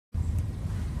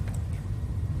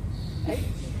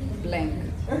Blank.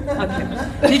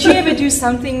 Okay. Did you ever do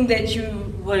something that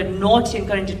you were naughty and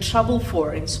got into trouble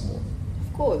for in school?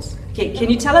 Of course. Okay, can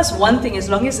you tell us one thing as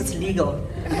long as it's legal?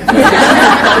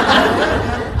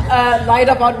 Lied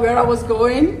about where I was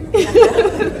going.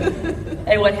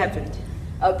 And what happened?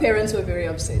 Our parents were very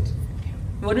upset.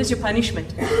 What was your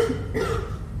punishment?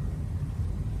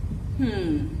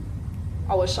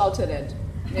 I was shouted at.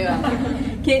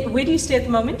 Yeah. Okay, where do you stay at the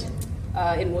moment?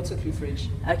 In Waterkloof Ridge.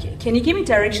 Okay, can you give me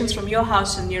directions from your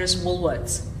house to the nearest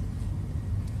Woolworths?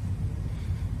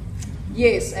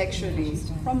 Yes, actually,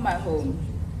 from my home.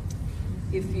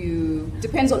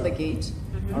 Depends on the gate,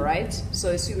 all right?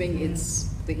 So assuming it's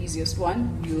the easiest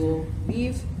one, you'll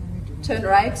leave, turn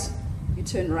right, you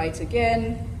turn right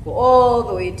again, go all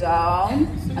the way down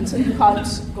until you can't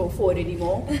go forward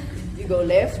anymore. You go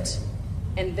left,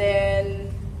 and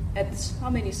then how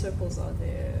many circles are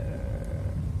there?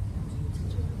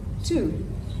 2.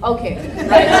 Okay,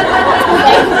 right.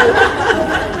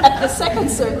 At the second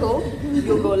circle,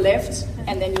 you'll go left,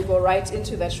 and then you go right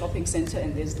into that shopping center,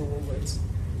 and there's the Woolworths.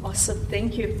 Awesome,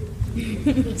 thank you.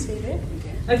 Stay there.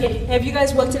 Okay, have you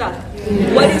guys worked it out?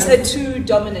 What is a 2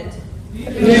 dominant?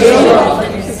 Have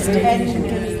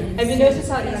you noticed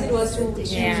how easy it was to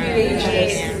change,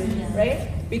 right?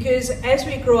 Because as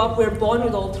we grow up, we're born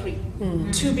with all 3.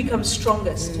 2 becomes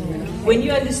strongest. When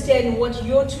you understand what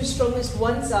your 2 strongest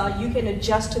ones are, you can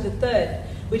adjust to the 3rd,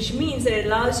 which means that it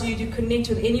allows you to connect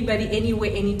with anybody,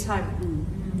 anywhere, anytime.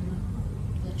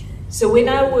 So when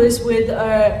I was with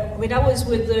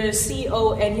the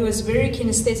CEO and he was very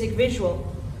kinesthetic visual,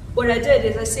 what I did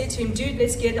is I said to him, dude,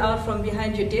 let's get out from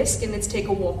behind your desk and let's take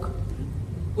a walk.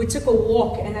 We took a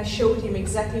walk and I showed him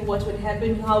exactly what would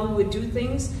happen, how we would do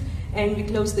things, and we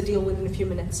closed the deal within a few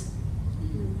minutes.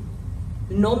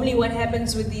 Normally what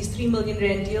happens with these 3 million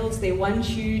rand deals, they want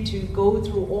you to go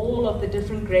through all of the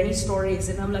different granny stories,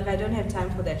 and I'm like, I don't have time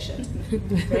for that shit,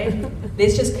 right?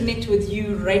 Let's just connect with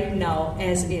you right now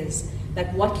as is.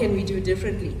 Like, what can we do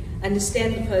differently?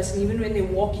 Understand the person. Even when they're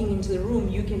walking into the room,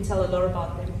 you can tell a lot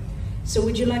about them. So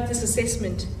would you like this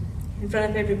assessment in front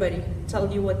of everybody? Tell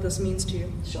you what this means to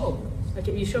you. Sure.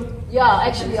 Okay, you sure? Yeah,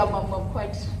 actually, I'm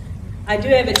quite... I do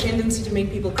have a tendency to make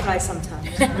people cry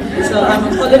sometimes. So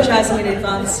I'm apologizing in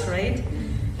advance, right?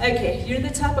 Okay, you're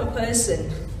the type of person.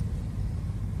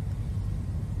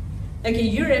 Okay,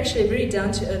 you're actually a very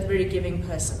down-to-earth, very giving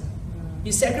person.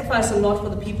 You sacrifice a lot for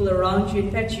the people around you. In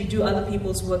fact, you do other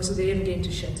people's work so they don't get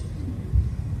into shit.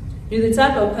 You're the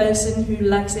type of person who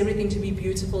likes everything to be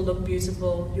beautiful, look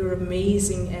beautiful. You're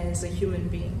amazing as a human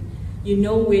being. You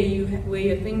know where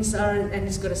your things are, and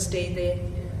it's got to stay there.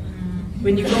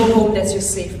 When you go home, that's your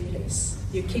safe place.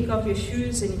 You kick off your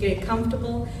shoes and you get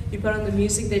comfortable. You put on the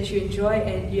music that you enjoy,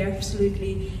 and you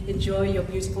absolutely enjoy your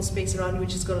beautiful space around you,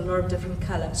 which has got a lot of different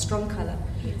color, strong color,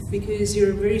 because you're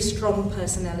a very strong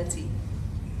personality.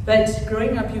 But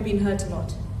growing up, you've been hurt a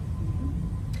lot.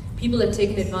 People have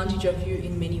taken advantage of you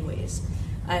in many ways.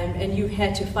 And you've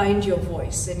had to find your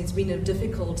voice, and it's been a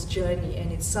difficult journey,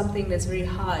 and it's something that's very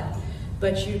hard,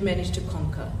 but you've managed to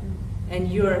conquer. And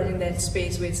you're in that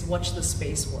space where it's watch the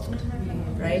space world,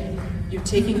 right? You're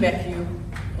taking back you,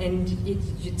 and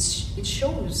it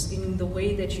shows in the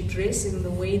way that you dress, in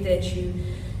the way that you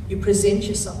present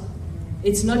yourself.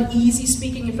 It's not easy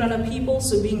speaking in front of people,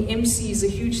 so being MC is a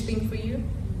huge thing for you.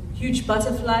 Huge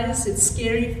butterflies, it's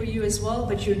scary for you as well,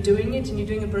 but you're doing it, and you're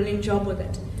doing a brilliant job with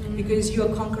it, because you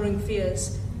are conquering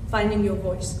fears, finding your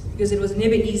voice, because it was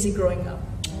never easy growing up.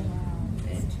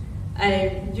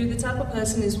 You're the type of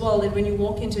person as well that when you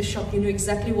walk into a shop, you know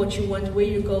exactly what you want, where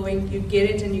you're going, you get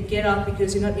it, and you get out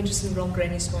because you're not interested in wrong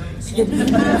granny stories. And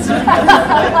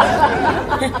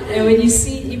when you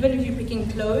see, even if you're picking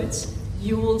clothes,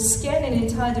 you will scan an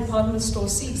entire department store,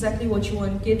 see exactly what you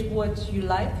want, get what you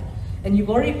like, and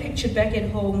you've already pictured back at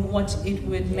home what it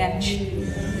would match.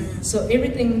 So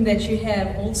everything that you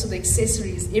have, also the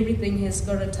accessories, everything has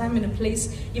got a time and a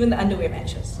place, even the underwear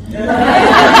matches.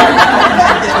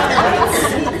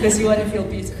 Because you want to feel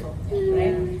beautiful,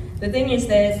 right? The thing is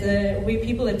that the way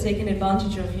people have taken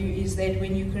advantage of you is that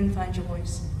when you couldn't find your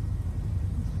voice,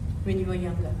 when you were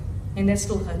younger, and that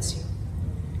still hurts you.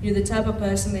 You're the type of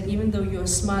person that even though you're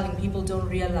smiling, people don't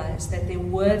realize that their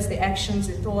words, their actions,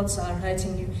 their thoughts are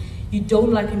hurting you. You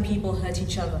don't like when people hurt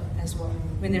each other as well,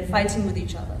 when they're fighting with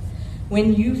each other.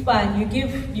 When you find, you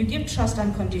give trust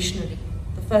unconditionally,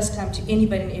 the first time to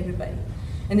anybody and everybody,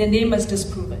 and then they must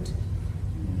disprove it.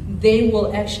 They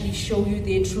will actually show you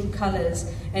their true colors,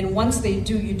 and once they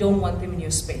do, you don't want them in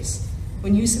your space.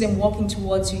 When you see them walking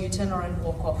towards you, you turn around and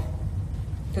walk off,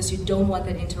 because you don't want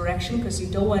that interaction, because you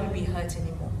don't want to be hurt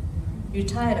anymore. You're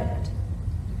tired of it.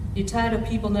 You're tired of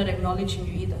people not acknowledging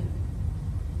you either.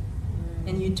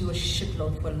 And you do a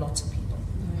shitload for lots of people.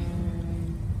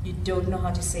 You don't know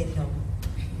how to say no.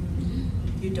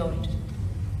 You don't.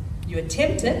 You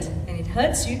attempt it, and it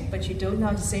hurts you, but you don't know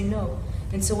how to say no.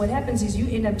 And so what happens is you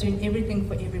end up doing everything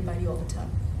for everybody all the time.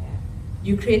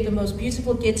 You create the most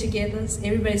beautiful get-togethers.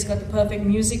 Everybody's got the perfect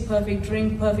music, perfect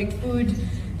drink, perfect food.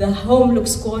 The home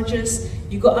looks gorgeous.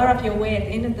 You go out of your way. At the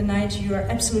end of the night, you are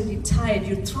absolutely tired.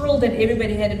 You're thrilled that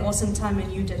everybody had an awesome time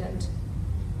and you didn't,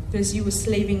 because you were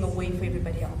slaving away for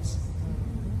everybody else.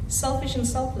 Selfish and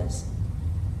selfless.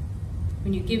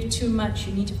 When you give too much,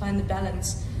 you need to find the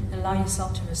balance and allow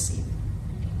yourself to receive.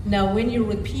 Now, when you're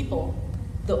with people,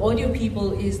 the audio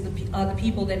people are the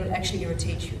people that will actually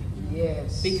irritate you.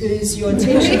 Yes. Because your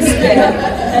attention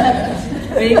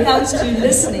span, when it comes to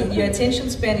listening, your attention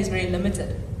span is very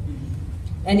limited.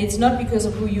 And it's not because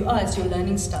of who you are, it's your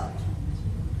learning style.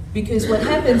 Because what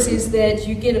happens is that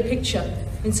you get a picture.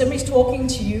 When somebody's talking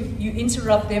to you, you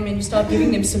interrupt them and you start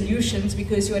giving them solutions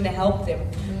because you want to help them.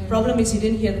 Problem is you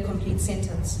didn't hear the complete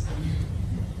sentence.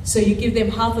 So you give them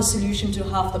half a solution to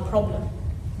half the problem.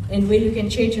 And where you can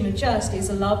change and adjust is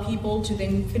allow people to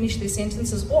then finish their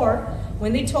sentences, or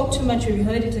when they talk too much or you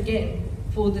heard it again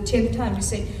for the 10th time, you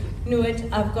say, you know what,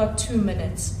 I've got 2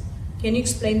 minutes. Can you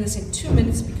explain this in 2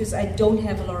 minutes because I don't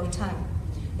have a lot of time?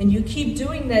 And you keep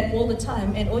doing that all the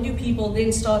time, and audio people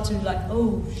then start to like,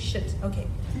 oh shit, okay,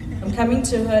 I'm coming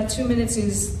to her, 2 minutes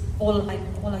is all I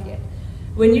get.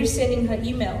 When you're sending her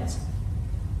emails,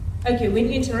 okay, when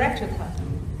you interact with her,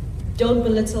 don't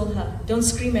belittle her. Don't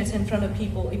scream at her in front of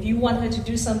people. If you want her to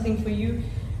do something for you,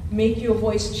 make your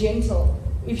voice gentle.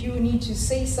 If you need to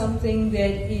say something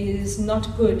that is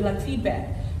not good, like feedback,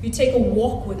 you take a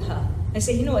walk with her and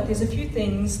say, you know what, there's a few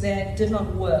things that did not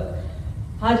work.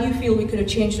 How do you feel we could have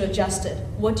changed or adjusted?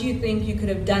 What do you think you could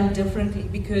have done differently?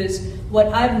 Because what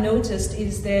I've noticed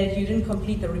is that you didn't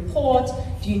complete the report.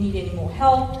 Do you need any more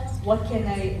help? What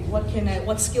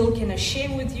skill can I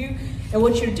share with you? And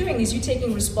what you're doing is you're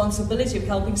taking responsibility of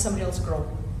helping somebody else grow.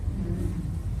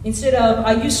 Instead of,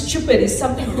 are you stupid? Is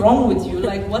something wrong with you?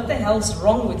 Like, what the hell's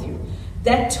wrong with you?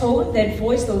 That tone, that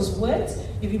voice, those words,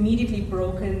 you've immediately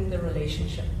broken the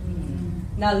relationship.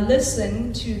 Now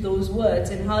listen to those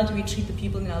words, and how do we treat the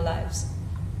people in our lives?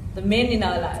 The men in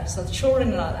our lives, the children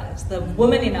in our lives, the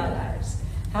women in our lives.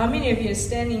 How many of you are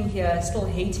standing here still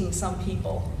hating some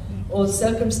people or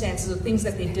circumstances or things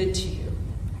that they did to you?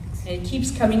 And it keeps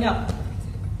coming up,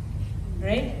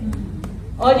 right?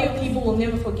 Audio people will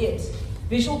never forget.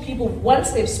 Visual people,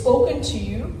 once they've spoken to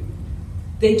you,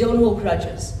 they don't hold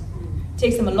grudges.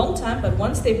 Takes them a long time, but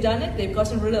once they've done it, they've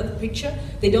gotten rid of the picture,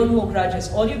 they don't hold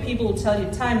grudges. Audio people will tell you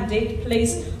time, date,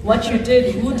 place, what you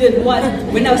did, who did what.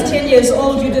 When I was 10 years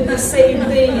old, you did the same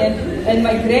thing, and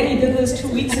my granny did this 2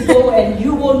 weeks ago, and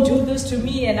you won't do this to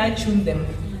me, and I tuned them.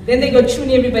 Then they go tune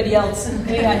everybody else,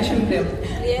 hey, I tuned them.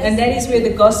 Yes. And that is where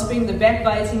the gossiping, the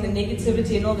backbiting, the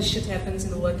negativity, and all the shit happens in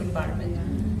the work environment.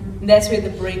 And that's where the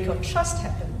break of trust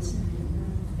happens.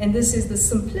 And this is the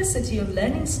simplicity of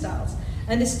learning styles.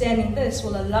 Understanding this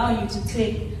will allow you to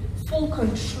take full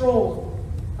control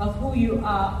of who you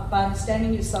are by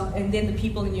understanding yourself and then the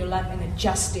people in your life and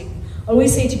adjusting. I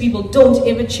always say to people, don't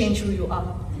ever change who you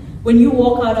are. When you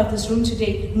walk out of this room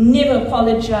today, never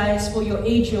apologize for your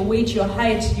age, your weight, your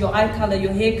height, your eye color,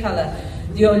 your hair color,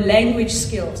 your language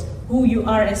skills, who you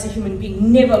are as a human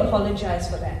being. Never apologize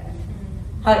for that.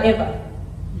 However,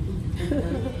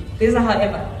 there's a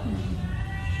however.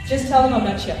 Just tell them I'm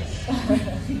not here.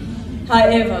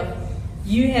 However,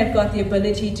 you have got the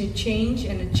ability to change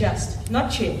and adjust. Not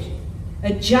change.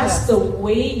 Adjust the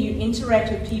way you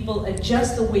interact with people,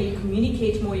 adjust the way you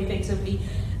communicate more effectively,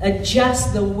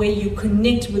 adjust the way you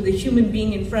connect with the human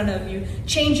being in front of you,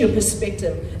 change your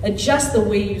perspective, adjust the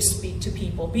way you speak to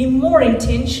people. Be more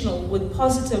intentional with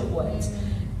positive words.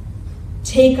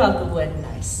 Take out the word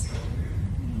nice.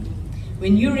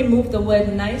 When you remove the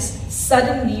word nice,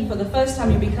 suddenly, for the first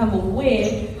time, you become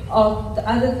aware of the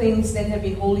other things that have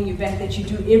been holding you back that you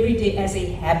do every day as a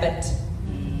habit.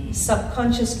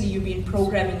 Subconsciously, you've been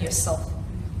programming yourself.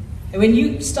 And when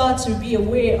you start to be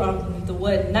aware of the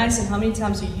word nice and how many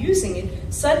times you're using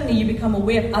it, suddenly you become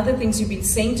aware of other things you've been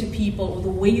saying to people or the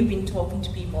way you've been talking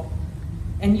to people.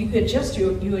 And you adjust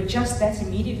that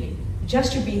immediately.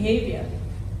 Adjust your behavior.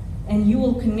 And you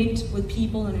will connect with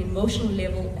people on an emotional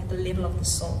level at the level of the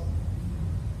soul.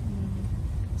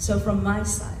 So from my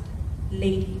side,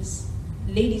 ladies,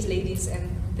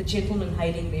 and the gentleman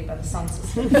hiding there by the sound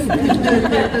system.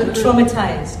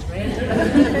 Traumatized, right?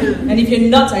 And if you're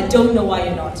not, I don't know why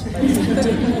you're not.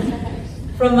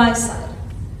 But from my side,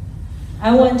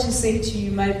 I want to say to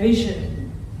you, my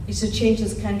vision is to change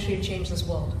this country and change this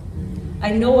world.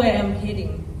 I know where I'm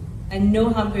heading. I know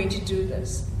how I'm going to do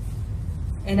this.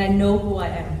 And I know who I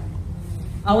am.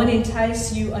 I want to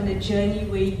entice you on a journey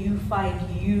where you find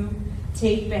you,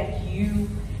 take back you,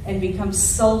 and become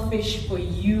selfish for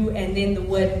you, and then the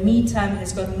word me time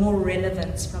has got more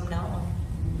relevance from now on.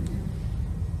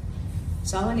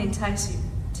 So I want to entice you,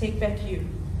 take back you.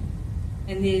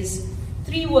 And there's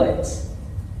 3 words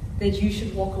that you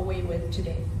should walk away with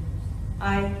today.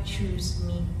 I choose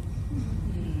me.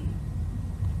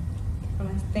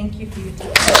 Thank you for your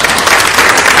time.